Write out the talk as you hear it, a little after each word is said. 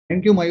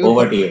Thank you, Mayur,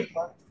 Over for to you.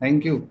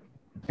 thank you.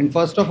 And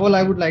first of all,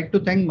 I would like to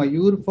thank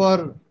Mayur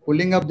for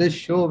pulling up this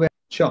show.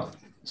 Sure.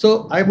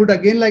 So I would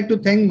again like to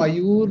thank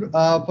Mayur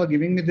for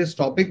giving me this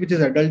topic, which is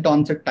adult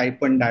onset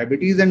type 1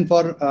 diabetes, and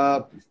for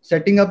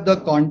setting up the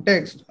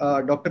context.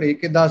 Dr.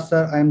 A.K. Das,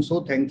 sir, I am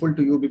so thankful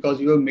to you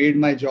because you have made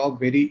my job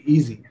very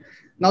easy.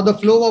 Now, the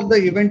flow of the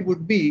event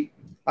would be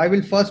I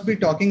will first be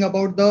talking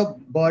about the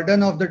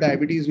burden of the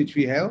diabetes which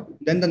we have,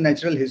 then the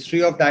natural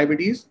history of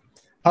diabetes,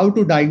 how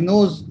to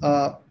diagnose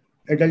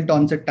adult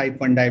onset type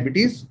 1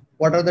 diabetes,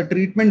 what are the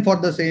treatment for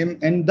the same,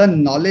 and the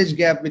knowledge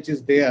gap which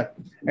is there,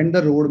 and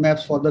the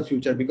roadmaps for the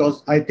future,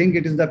 because I think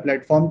it is the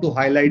platform to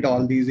highlight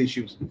all these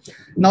issues.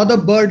 Now the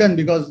burden,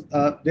 because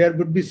there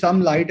would be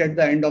some light at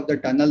the end of the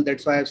tunnel,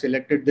 that's why I've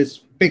selected this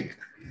pick.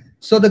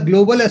 So the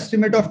global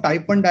estimate of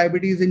type 1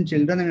 diabetes in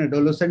children and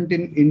adolescents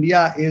in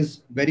India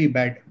is very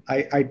bad.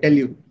 I tell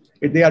you,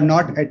 they are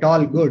not at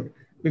all good,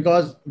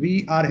 because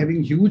we are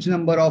having huge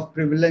number of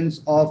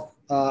prevalence of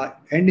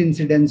and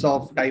incidence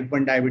of type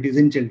 1 diabetes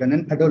in children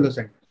and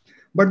adolescents.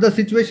 But the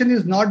situation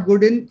is not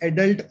good in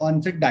adult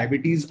onset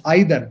diabetes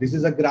either. This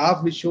is a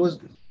graph which shows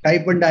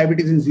type 1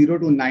 diabetes in 0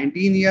 to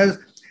 19 years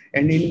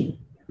and in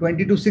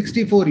 20 to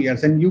 64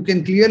 years. And you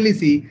can clearly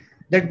see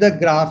that the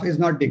graph is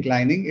not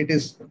declining. It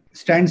is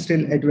stands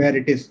still at where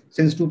it is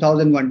since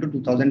 2001 to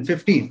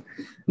 2015.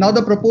 Now,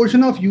 the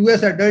proportion of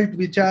US adults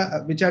which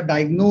are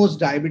diagnosed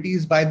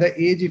diabetes by the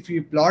age, if we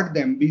plot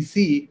them, we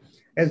see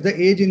as the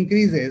age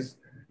increases,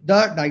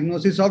 the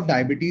diagnosis of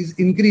diabetes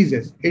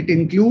increases. It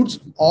includes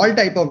all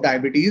type of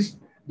diabetes.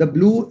 The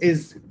blue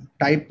is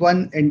type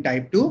 1 and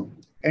type 2,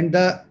 and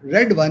the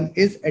red one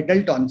is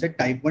adult onset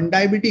type 1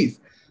 diabetes.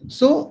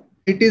 So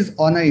it is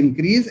on an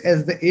increase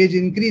as the age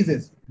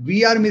increases.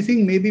 We are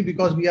missing maybe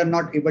because we are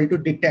not able to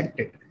detect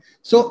it.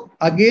 So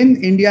again,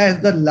 India has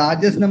the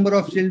largest number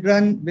of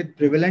children with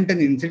prevalent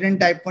and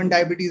incident type 1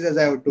 diabetes, as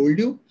I have told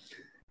you.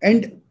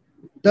 And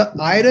the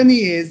irony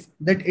is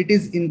that it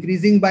is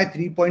increasing by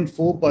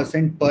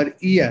 3.4% per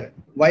year,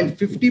 while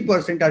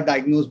 50% are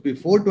diagnosed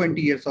before 20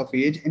 years of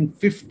age and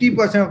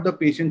 50% of the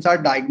patients are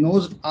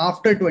diagnosed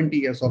after 20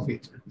 years of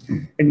age.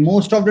 And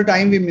most of the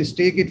time we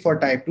mistake it for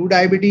type 2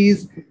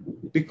 diabetes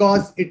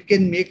because it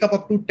can make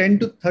up to 10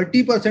 to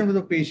 30% of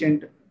the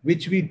patient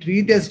which we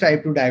treat as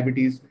type 2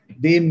 diabetes.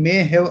 They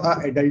may have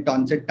an adult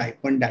onset type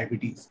 1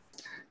 diabetes.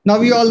 Now,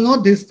 we all know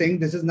this thing.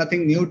 This is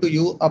nothing new to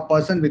you. A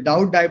person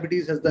without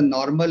diabetes has the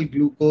normal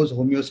glucose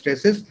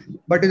homeostasis,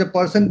 but in a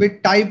person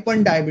with type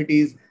 1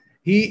 diabetes,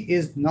 he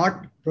is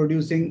not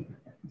producing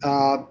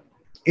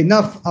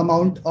enough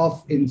amount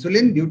of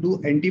insulin due to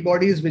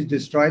antibodies which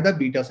destroy the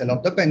beta cell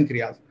of the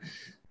pancreas.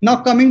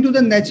 Now, coming to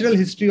the natural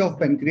history of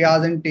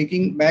pancreas and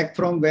taking back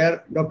from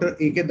where Dr.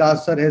 A.K.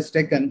 Das sir has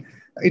taken,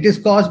 it is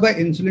caused by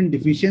insulin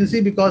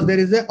deficiency because there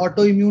is an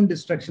autoimmune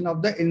destruction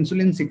of the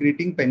insulin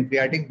secreting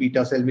pancreatic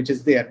beta cell, which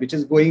is there, which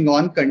is going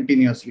on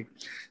continuously.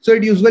 So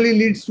it usually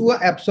leads to an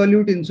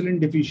absolute insulin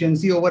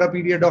deficiency over a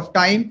period of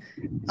time.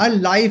 A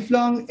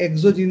lifelong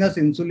exogenous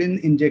insulin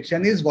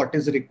injection is what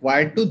is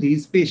required to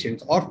these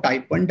patients of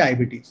type 1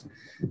 diabetes.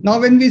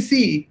 Now, when we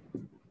see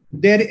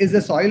there is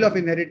a soil of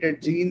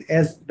inherited gene,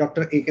 as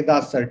Dr. A.K.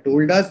 Das sir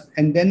told us,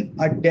 and then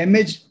a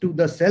damage to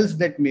the cells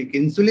that make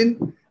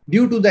insulin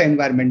due to the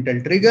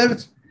environmental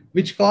triggers,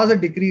 which cause a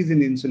decrease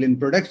in insulin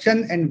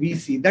production, and we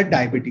see the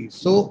diabetes.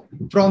 So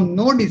from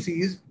no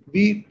disease,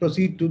 we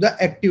proceed to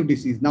the active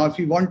disease. Now, if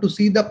you want to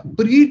see the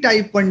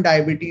pre-type 1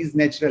 diabetes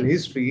natural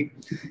history,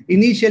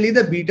 initially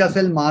the beta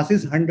cell mass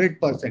is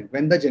 100%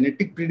 when the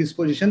genetic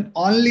predisposition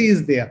only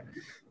is there.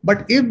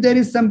 But if there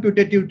is some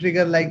putative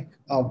trigger like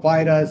a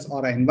virus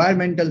or an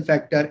environmental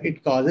factor,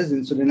 it causes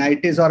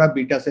insulinitis or a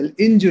beta cell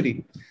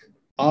injury.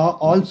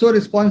 Also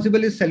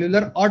responsible is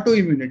cellular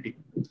autoimmunity.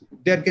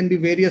 There can be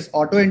various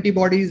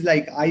autoantibodies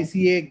like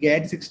ICA,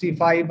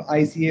 GAD65,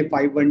 ICA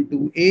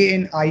 512A,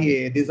 and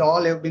IA. These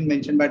all have been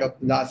mentioned by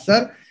Dr. Das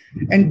sir.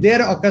 And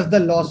there occurs the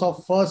loss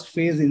of first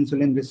phase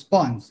insulin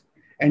response.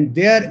 And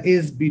there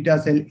is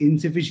beta cell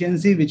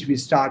insufficiency, which we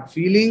start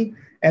feeling.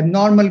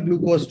 Abnormal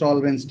glucose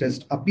tolerance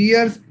test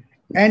appears.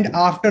 And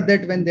after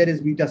that, when there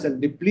is beta cell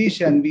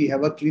depletion, we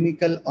have a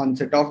clinical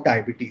onset of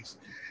diabetes.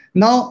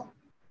 Now,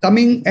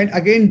 coming and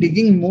again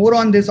digging more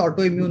on this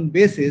autoimmune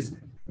basis,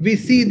 we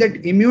see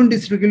that immune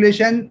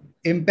dysregulation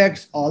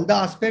impacts all the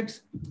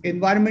aspects.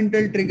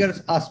 Environmental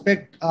triggers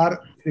aspect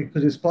are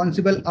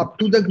responsible up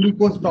to the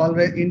glucose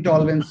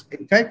intolerance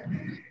effect.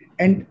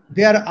 And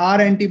there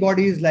are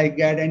antibodies like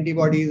GAD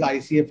antibodies,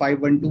 ICA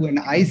 512 and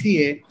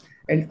ICA,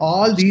 and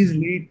all these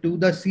lead to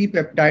the C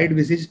peptide,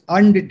 which is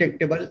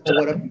undetectable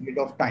over a period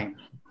of time.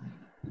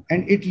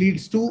 And it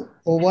leads to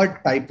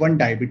overt type 1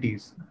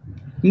 diabetes.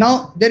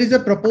 Now, there is a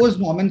proposed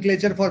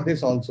nomenclature for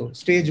this also.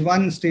 Stage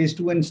 1, stage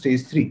 2, and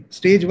stage 3.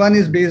 Stage 1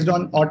 is based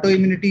on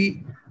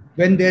autoimmunity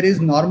when there is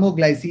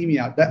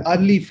normoglycemia, the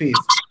early phase,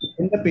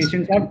 when the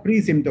patients are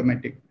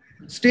pre-symptomatic.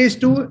 Stage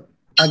 2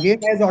 again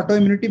has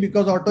autoimmunity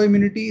because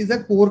autoimmunity is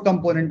a core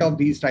component of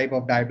these type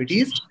of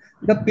diabetes.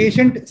 The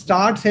patient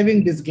starts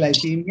having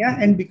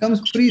dysglycemia and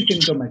becomes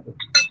pre-symptomatic.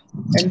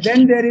 And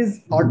then there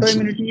is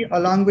autoimmunity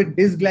along with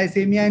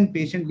dysglycemia, and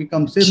patient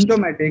becomes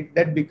symptomatic.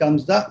 That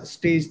becomes the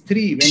stage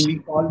 3 when we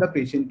call the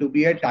patient to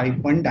be a type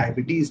 1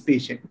 diabetes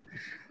patient.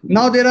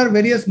 Now, there are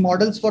various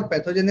models for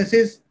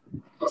pathogenesis.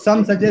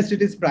 Some suggest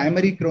it is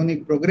primary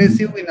chronic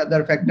progressive. In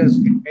other factors,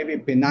 it may be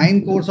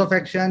benign course of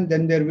action.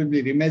 Then there will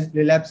be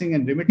relapsing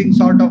and remitting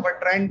sort of a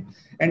trend.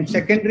 And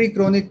secondary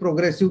chronic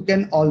progressive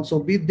can also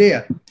be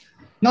there.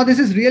 Now, this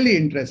is really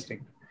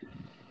interesting.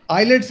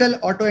 Islet cell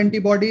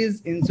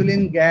autoantibodies,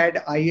 insulin,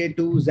 GAD,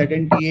 IA2,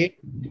 ZNTA.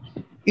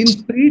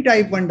 In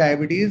pre-type 1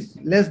 diabetes,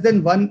 less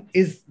than 1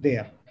 is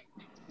there.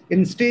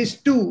 In stage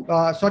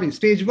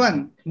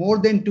 1, more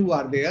than 2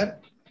 are there,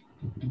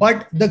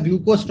 but the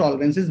glucose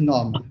tolerance is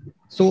normal.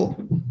 So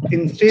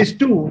in stage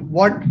 2,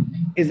 what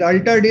is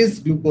altered is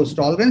glucose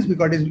tolerance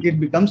because it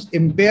becomes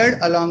impaired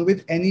along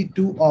with any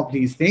two of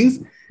these things.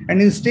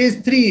 And in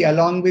stage 3,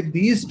 along with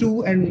these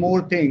two and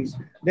more things,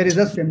 there is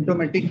a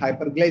symptomatic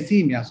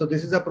hyperglycemia. So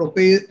this is a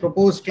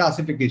proposed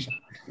classification.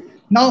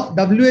 Now,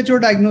 WHO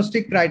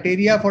diagnostic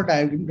criteria for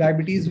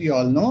diabetes, we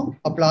all know,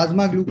 a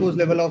plasma glucose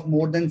level of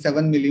more than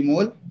 7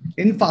 millimole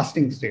in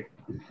fasting state.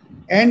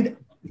 And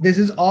this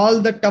is all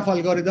the tough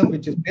algorithm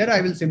which is there.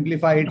 I will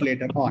simplify it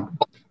later on.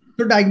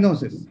 So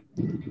diagnosis.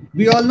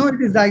 We all know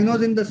it is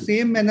diagnosed in the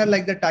same manner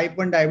like the type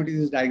 1 diabetes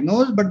is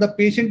diagnosed, but the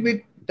patient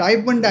with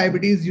type 1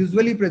 diabetes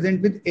usually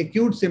present with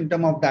acute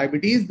symptom of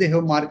diabetes. They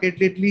have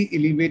markedly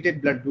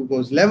elevated blood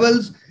glucose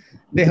levels.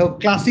 They have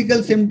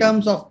classical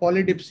symptoms of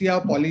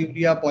polydipsia,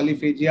 polyuria,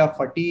 polyphagia,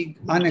 fatigue,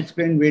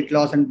 unexplained weight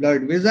loss, and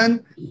blurred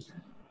vision.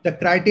 The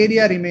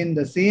criteria remain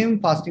the same: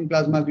 fasting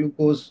plasma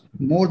glucose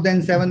more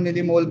than 7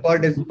 millimole per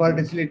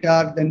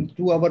deciliter, then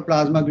 2-hour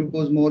plasma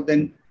glucose more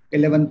than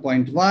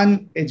 11.1,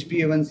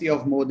 HbA1c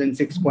of more than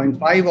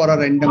 6.5, or a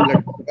random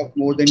blood of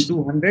more than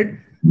 200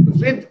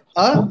 with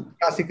a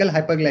classical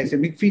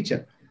hyperglycemic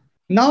feature.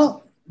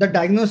 Now, the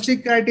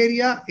diagnostic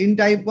criteria in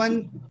type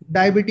 1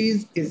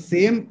 diabetes is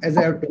same as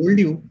I have told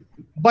you,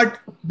 but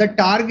the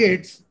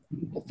targets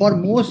for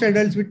most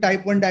adults with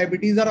type 1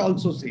 diabetes are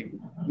also same.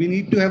 We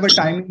need to have a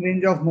timing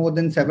range of more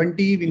than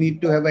 70. We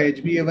need to have a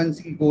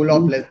HbA1c goal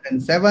of less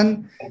than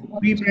 7,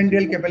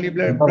 preprandial capillary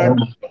blood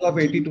of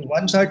 80 to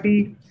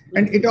 130,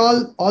 and it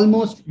all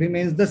almost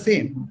remains the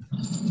same.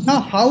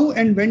 Now, how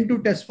and when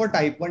to test for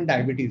type 1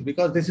 diabetes?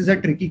 Because this is a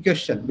tricky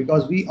question,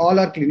 because we all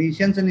are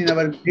clinicians, and in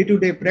our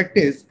day-to-day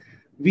practice,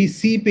 we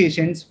see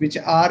patients which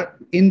are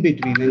in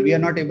between and we are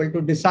not able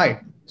to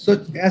decide.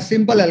 So a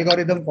simple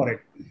algorithm for it.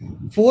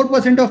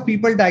 4% of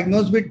people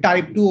diagnosed with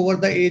type 2 over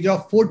the age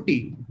of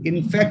 40,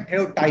 in fact,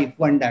 have type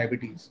 1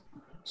 diabetes.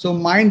 So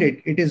mind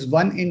it, it is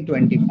 1 in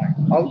 25.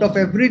 Out of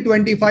every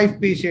 25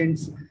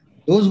 patients,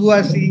 those who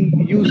are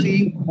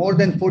seeing more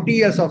than 40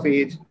 years of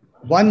age,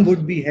 one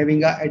would be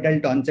having an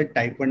adult onset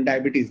type 1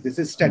 diabetes. This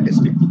is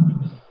statistics.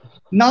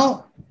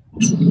 Now,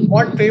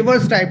 what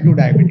favors type 2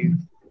 diabetes?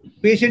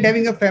 Patient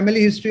having a family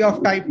history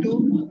of type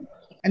 2,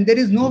 and there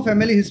is no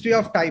family history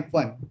of type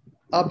 1,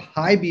 a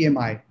high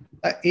BMI,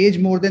 age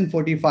more than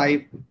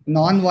 45,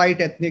 non-white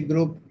ethnic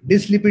group,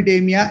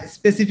 dyslipidemia,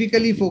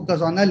 specifically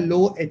focus on a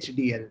low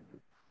HDL.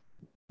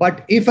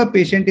 But if a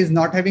patient is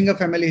not having a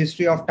family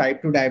history of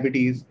type 2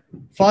 diabetes,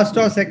 first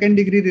or second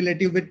degree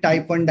relative with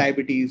type 1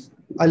 diabetes,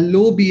 a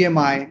low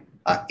BMI,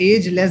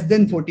 age less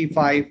than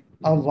 45,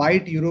 a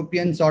white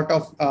European sort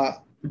of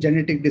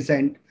genetic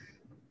descent,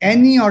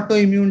 any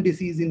autoimmune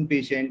disease in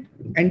patient,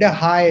 and a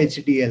high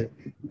HDL,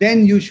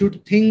 then you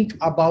should think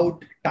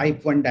about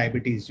type 1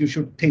 diabetes. You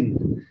should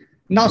think.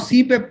 Now,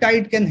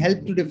 C-peptide can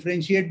help to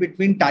differentiate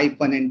between type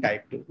 1 and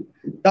type 2.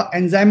 The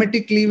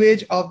enzymatic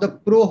cleavage of the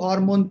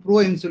pro-hormone,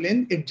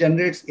 pro-insulin, it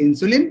generates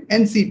insulin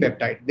and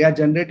C-peptide. They are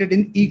generated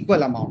in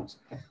equal amounts.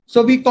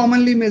 So we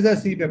commonly measure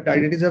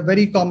C-peptide. It is a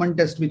very common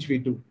test which we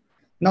do.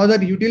 Now,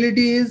 the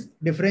utility is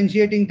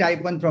differentiating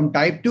type 1 from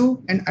type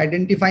 2 and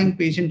identifying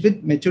patients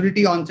with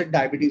maturity onset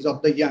diabetes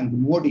of the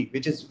young, MODY,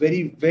 which is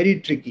very,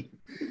 very tricky.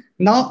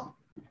 Now,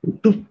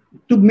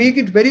 to make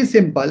it very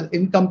simple,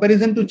 in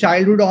comparison to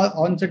childhood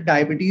onset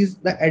diabetes,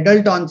 the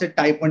adult onset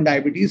type 1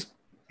 diabetes,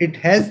 it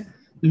has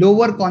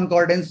lower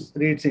concordance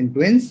rates in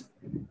twins.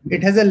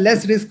 It has a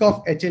less risk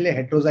of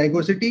HLA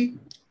heterozygosity,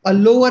 a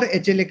lower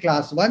HLA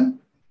class 1,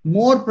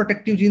 more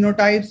protective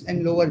genotypes,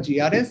 and lower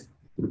GRS.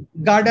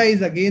 GADA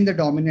is again the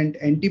dominant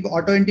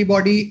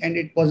autoantibody, and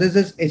it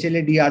possesses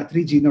HLA-DR3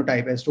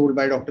 genotype as told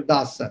by Dr.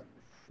 Das sir.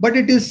 But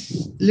it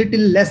is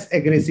little less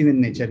aggressive in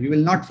nature. You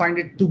will not find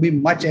it to be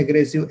much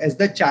aggressive as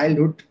the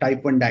childhood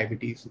type 1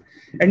 diabetes.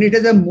 And it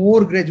has a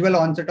more gradual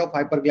onset of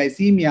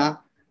hyperglycemia,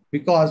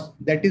 because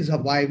that is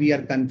why we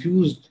are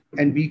confused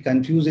and we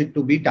confuse it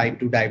to be type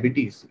 2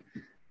 diabetes.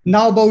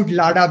 Now about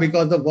LADA,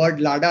 because the word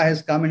LADA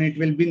has come and it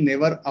will be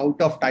never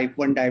out of type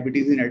 1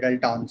 diabetes in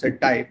adult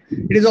onset type.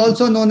 It is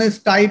also known as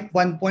type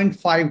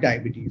 1.5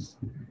 diabetes.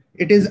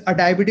 It is a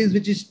diabetes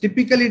which is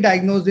typically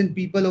diagnosed in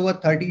people over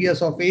 30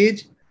 years of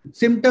age.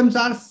 Symptoms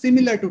are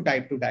similar to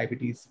type 2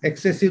 diabetes: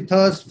 excessive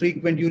thirst,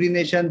 frequent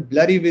urination,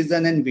 blurry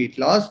vision, and weight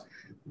loss.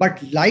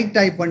 But like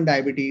type 1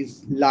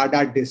 diabetes,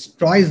 LADA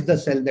destroys the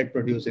cell that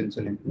produce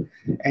insulin.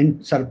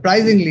 And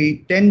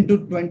surprisingly, 10 to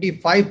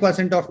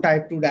 25% of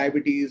type 2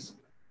 diabetes,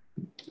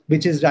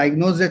 which is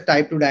diagnosed as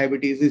type 2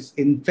 diabetes, is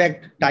in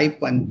fact type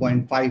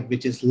 1.5,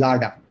 which is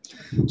LADA.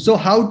 So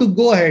how to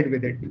go ahead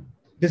with it?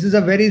 This is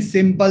a very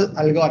simple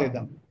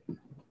algorithm.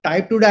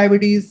 Type 2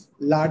 diabetes,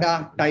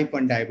 LADA, type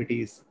 1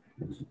 diabetes.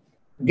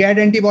 GAD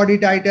antibody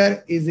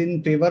titer is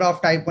in favor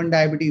of type 1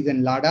 diabetes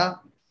and LADA.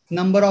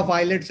 Number of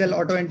islet cell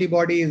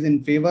autoantibody is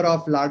in favor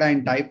of LADA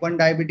and type 1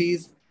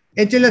 diabetes.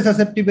 HLA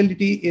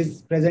susceptibility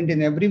is present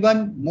in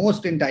everyone,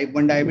 most in type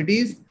 1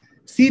 diabetes.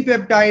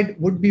 C-peptide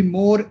would be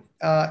more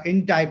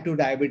in type 2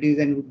 diabetes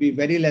and would be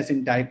very less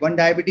in type 1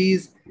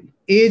 diabetes.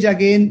 Age,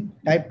 again,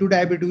 type 2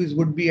 diabetes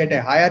would be at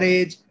a higher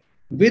age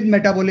with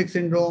metabolic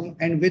syndrome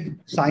and with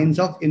signs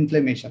of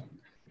inflammation.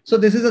 So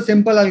this is a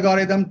simple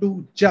algorithm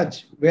to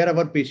judge where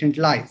our patient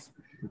lies.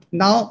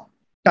 Now,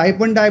 type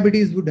 1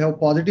 diabetes would have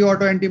positive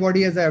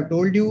autoantibody, as I have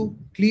told you,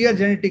 clear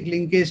genetic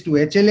linkage to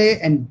HLA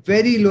and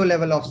very low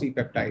level of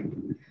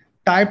C-peptide.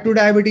 Type 2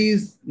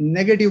 diabetes,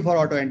 negative for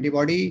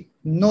autoantibody,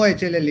 no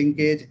HLA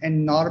linkage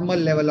and normal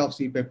level of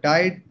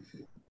C-peptide.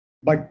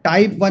 But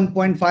type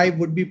 1.5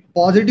 would be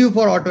positive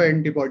for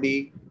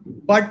autoantibody,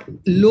 but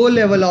low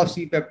level of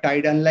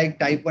C-peptide, unlike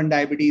type 1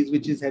 diabetes,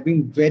 which is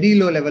having very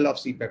low level of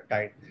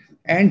C-peptide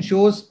and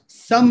shows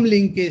some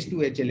linkage to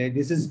HLA.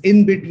 This is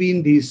in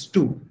between these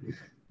two.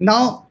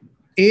 Now,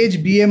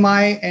 age,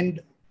 BMI, and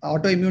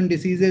autoimmune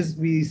diseases,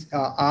 we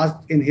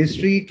asked in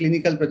history,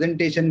 clinical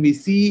presentation, we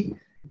see,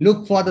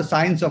 look for the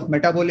signs of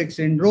metabolic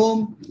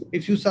syndrome.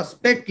 If you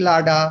suspect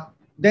LADA,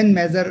 then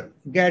measure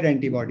GAD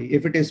antibody.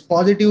 If it is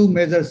positive,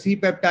 measure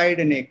C-peptide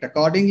and act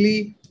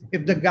accordingly.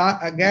 If the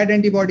GAD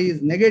antibody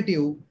is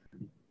negative,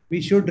 we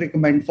should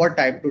recommend for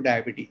type 2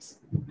 diabetes.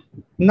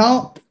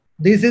 Now,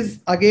 this is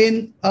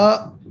again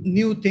a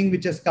new thing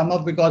which has come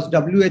up because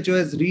WHO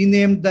has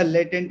renamed the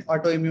latent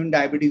autoimmune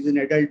diabetes in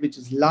adult, which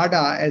is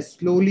LADA, as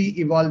slowly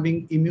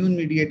evolving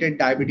immune-mediated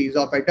diabetes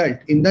of adult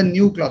in the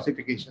new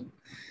classification.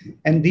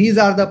 And these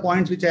are the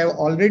points which I have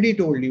already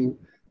told you.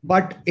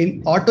 But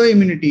in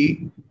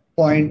autoimmunity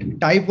point,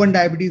 type 1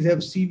 diabetes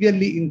have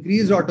severely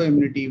increased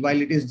autoimmunity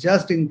while it is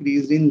just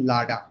increased in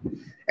LADA.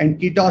 And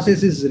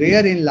ketosis is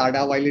rare in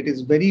LADA while it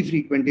is very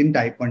frequent in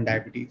type 1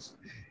 diabetes.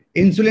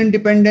 Insulin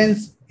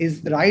dependence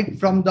is right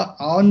from the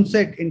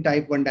onset in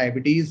type 1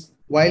 diabetes,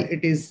 while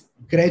it is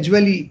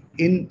gradually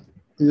in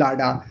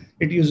LADA.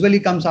 It usually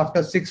comes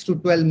after 6 to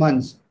 12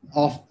 months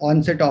of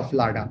onset of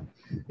LADA.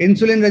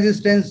 Insulin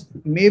resistance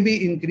may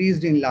be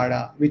increased in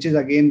LADA, which is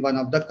again one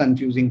of the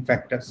confusing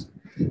factors.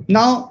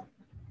 Now,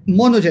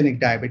 monogenic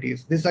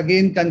diabetes. This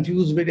again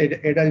confused with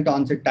adult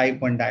onset type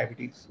 1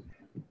 diabetes.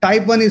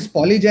 Type 1 is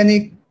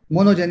polygenic.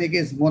 Monogenic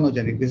is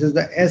monogenic. This is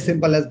as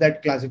simple as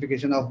that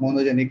classification of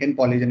monogenic and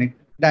polygenic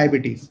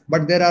diabetes.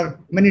 But there are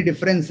many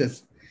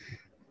differences.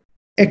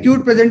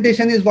 Acute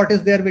presentation is what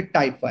is there with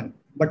type 1,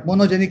 but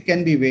monogenic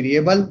can be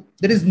variable.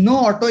 There is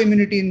no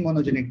autoimmunity in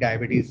monogenic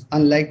diabetes,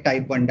 unlike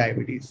type 1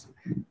 diabetes.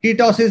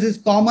 Ketosis is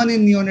common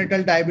in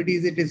neonatal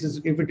diabetes. It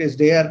is if it is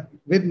there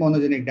with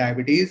monogenic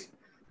diabetes.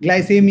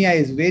 Glycemia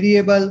is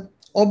variable.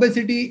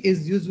 Obesity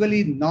is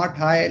usually not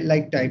high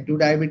like type 2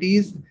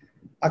 diabetes.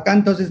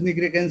 Acanthosis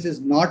nigricans is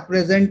not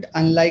present,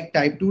 unlike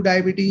type 2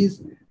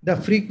 diabetes. The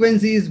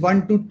frequency is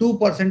 1 to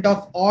 2%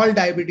 of all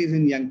diabetes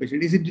in young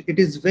patients. It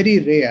is very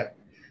rare.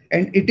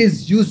 And it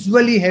is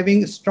usually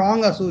having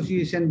strong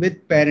association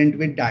with parent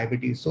with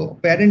diabetes. So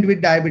parent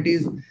with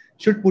diabetes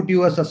should put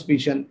you a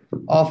suspicion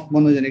of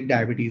monogenic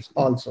diabetes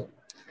also.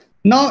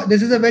 Now,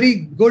 this is a very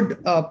good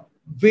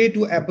way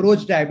to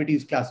approach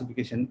diabetes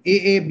classification,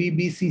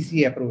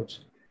 AABBCC approach.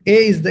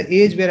 A is the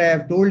age, where I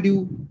have told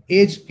you,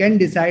 age can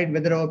decide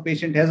whether our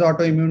patient has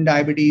autoimmune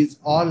diabetes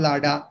or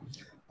LADA.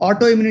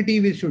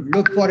 Autoimmunity, we should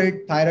look for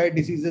it. Thyroid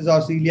diseases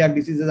or celiac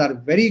diseases are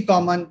very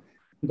common.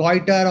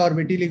 Goiter or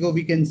vitiligo,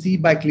 we can see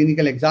by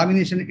clinical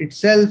examination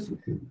itself.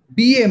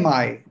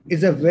 BMI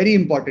is a very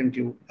important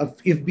clue.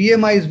 If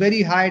BMI is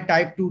very high,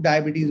 type 2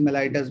 diabetes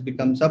mellitus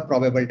becomes a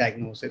probable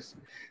diagnosis.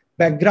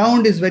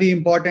 Background is very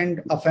important.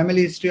 A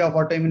family history of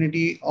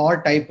autoimmunity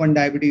or type 1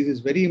 diabetes is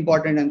very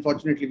important.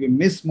 Unfortunately, we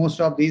miss most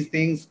of these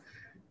things.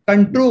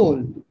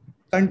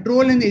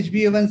 Control in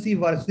HbA1c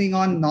worsening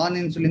on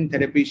non-insulin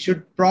therapy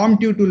should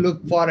prompt you to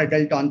look for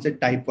adult onset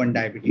type 1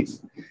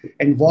 diabetes.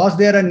 And was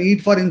there a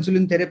need for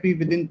insulin therapy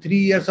within 3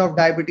 years of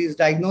diabetes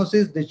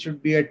diagnosis? This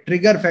should be a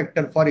trigger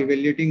factor for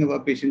evaluating our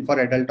patient for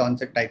adult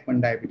onset type 1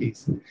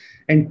 diabetes.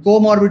 And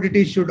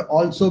comorbidities should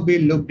also be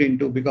looked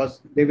into because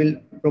they will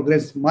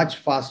progress much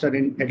faster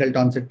in adult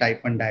onset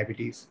type 1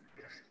 diabetes.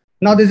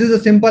 Now, this is a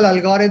simple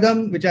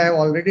algorithm which I have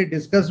already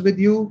discussed with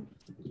you,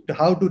 to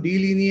how to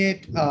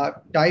delineate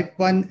type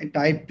 1 and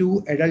type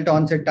 2 adult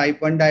onset type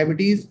 1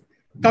 diabetes.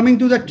 Coming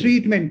to the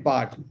treatment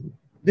part,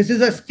 this is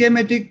a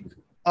schematic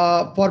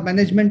for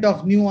management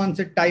of new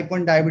onset type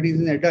 1 diabetes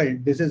in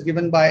adult. This is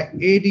given by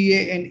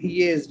ADA and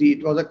EASD.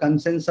 It was a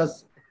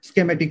consensus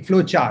schematic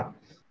flow chart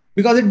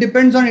because it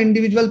depends on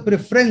individual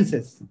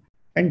preferences.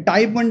 And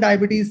type 1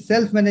 diabetes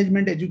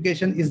self-management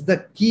education is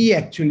the key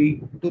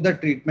actually to the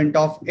treatment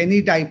of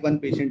any type 1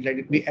 patient, let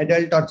it be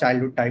adult or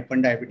childhood type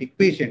 1 diabetic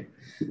patient.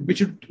 We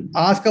should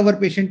ask our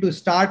patient to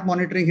start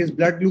monitoring his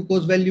blood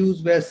glucose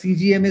values, where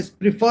CGM is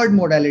preferred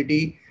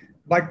modality,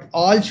 but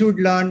all should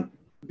learn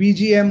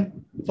BGM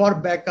for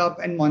backup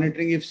and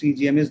monitoring. If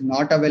CGM is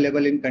not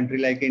available in country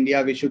like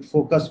India, we should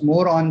focus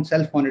more on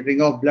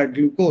self-monitoring of blood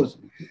glucose.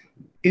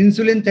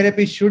 Insulin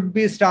therapy should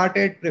be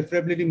started,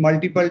 preferably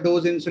multiple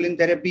dose insulin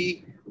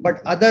therapy,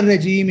 but other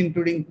regime,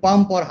 including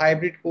pump or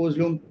hybrid closed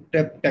loop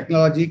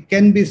technology,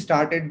 can be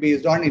started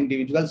based on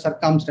individual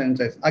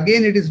circumstances.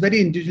 Again, it is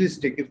very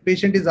individualistic. If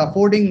patient is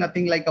affording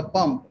nothing like a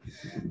pump,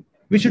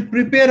 we should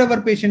prepare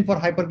our patient for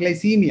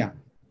hyperglycemia,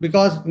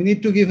 because we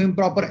need to give him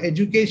proper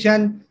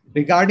education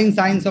regarding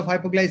signs of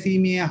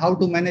hypoglycemia, how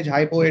to manage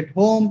hypo at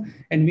home,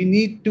 and we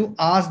need to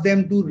ask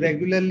them to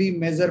regularly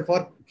measure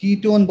for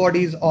ketone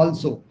bodies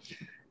also.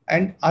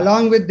 And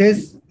along with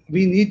this,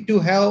 we need to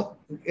have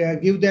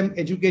give them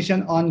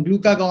education on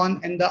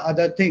glucagon and the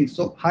other things.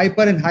 So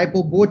hyper and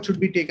hypo both should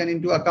be taken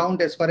into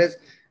account as far as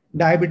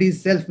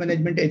diabetes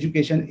self-management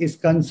education is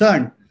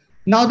concerned.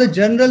 Now, the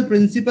general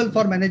principle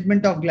for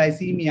management of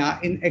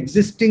glycemia in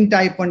existing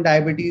type 1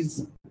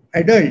 diabetes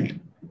adult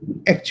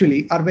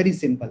actually are very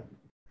simple.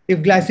 If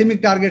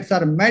glycemic targets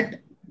are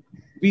met,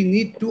 we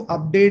need to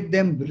update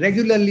them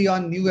regularly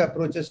on new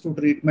approaches to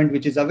treatment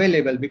which is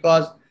available,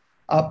 because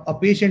a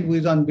patient who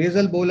is on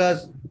basal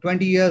bolus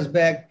 20 years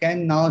back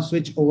can now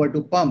switch over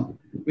to pump.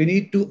 We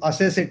need to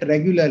assess it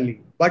regularly.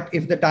 But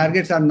if the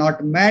targets are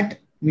not met,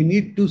 we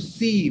need to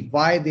see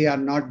why they are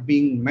not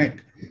being met.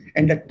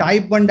 And the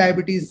type 1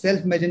 diabetes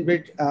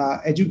self-management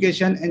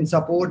education and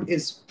support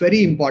is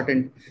very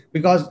important,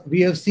 because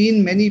we have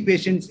seen many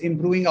patients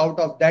improving out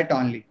of that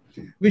only.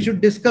 We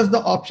should discuss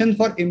the option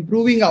for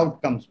improving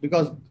outcomes,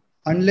 because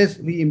unless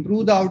we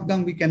improve the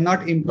outcome, we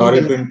cannot improve.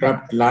 Sorry to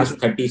interrupt, last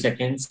 30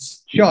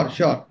 seconds.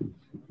 Sure.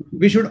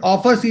 We should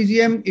offer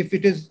CGM if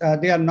it is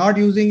they are not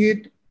using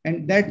it,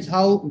 and that's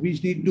how we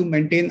need to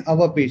maintain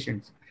our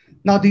patients.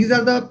 Now, these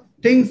are the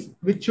things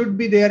which should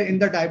be there in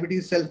the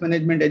diabetes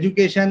self-management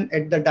education.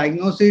 At the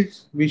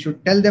diagnosis, we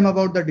should tell them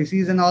about the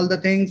disease and all the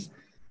things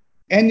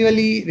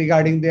annually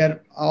regarding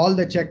their all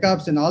the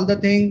checkups and all the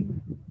things.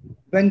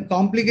 When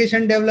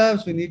complication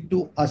develops, we need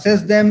to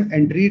assess them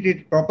and treat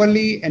it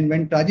properly. And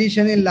when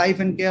transition in life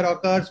and care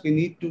occurs, we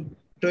need to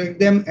take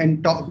them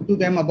and talk to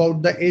them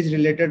about the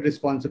age-related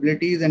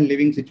responsibilities and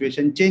living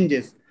situation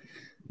changes.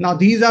 Now,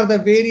 these are the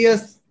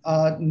various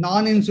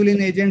non-insulin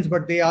agents,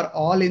 but they are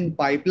all in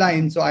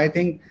pipeline. So I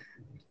think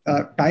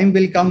time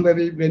will come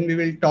when we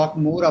will talk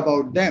more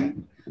about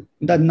them.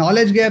 The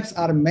knowledge gaps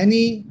are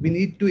many. We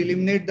need to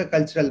eliminate the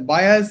cultural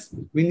bias.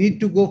 We need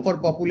to go for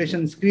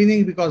population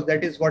screening, because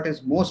that is what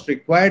is most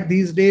required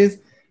these days.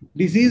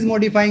 Disease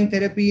modifying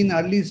therapy in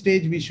early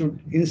stage, we should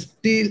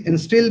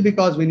instill,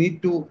 because we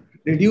need to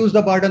reduce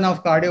the burden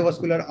of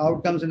cardiovascular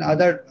outcomes and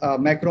other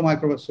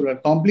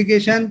macrovascular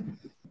complication.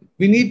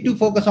 We need to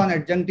focus on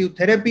adjunctive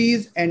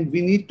therapies, and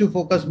we need to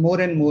focus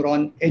more and more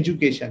on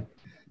education.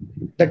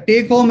 The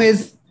take home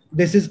is,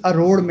 this is a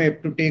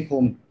roadmap to take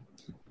home.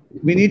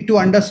 We need to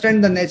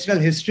understand the natural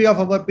history of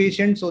our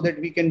patients so that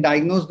we can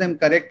diagnose them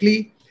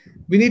correctly.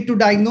 We need to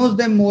diagnose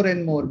them more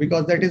and more,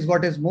 because that is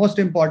what is most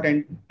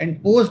important.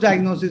 And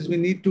post-diagnosis, we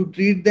need to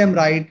treat them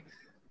right,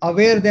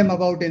 aware them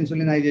about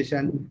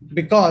insulinization,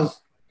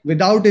 because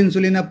without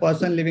insulin, a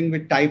person living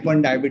with type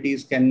 1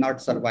 diabetes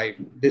cannot survive.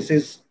 This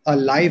is a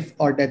life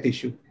or death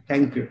issue.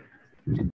 Thank you.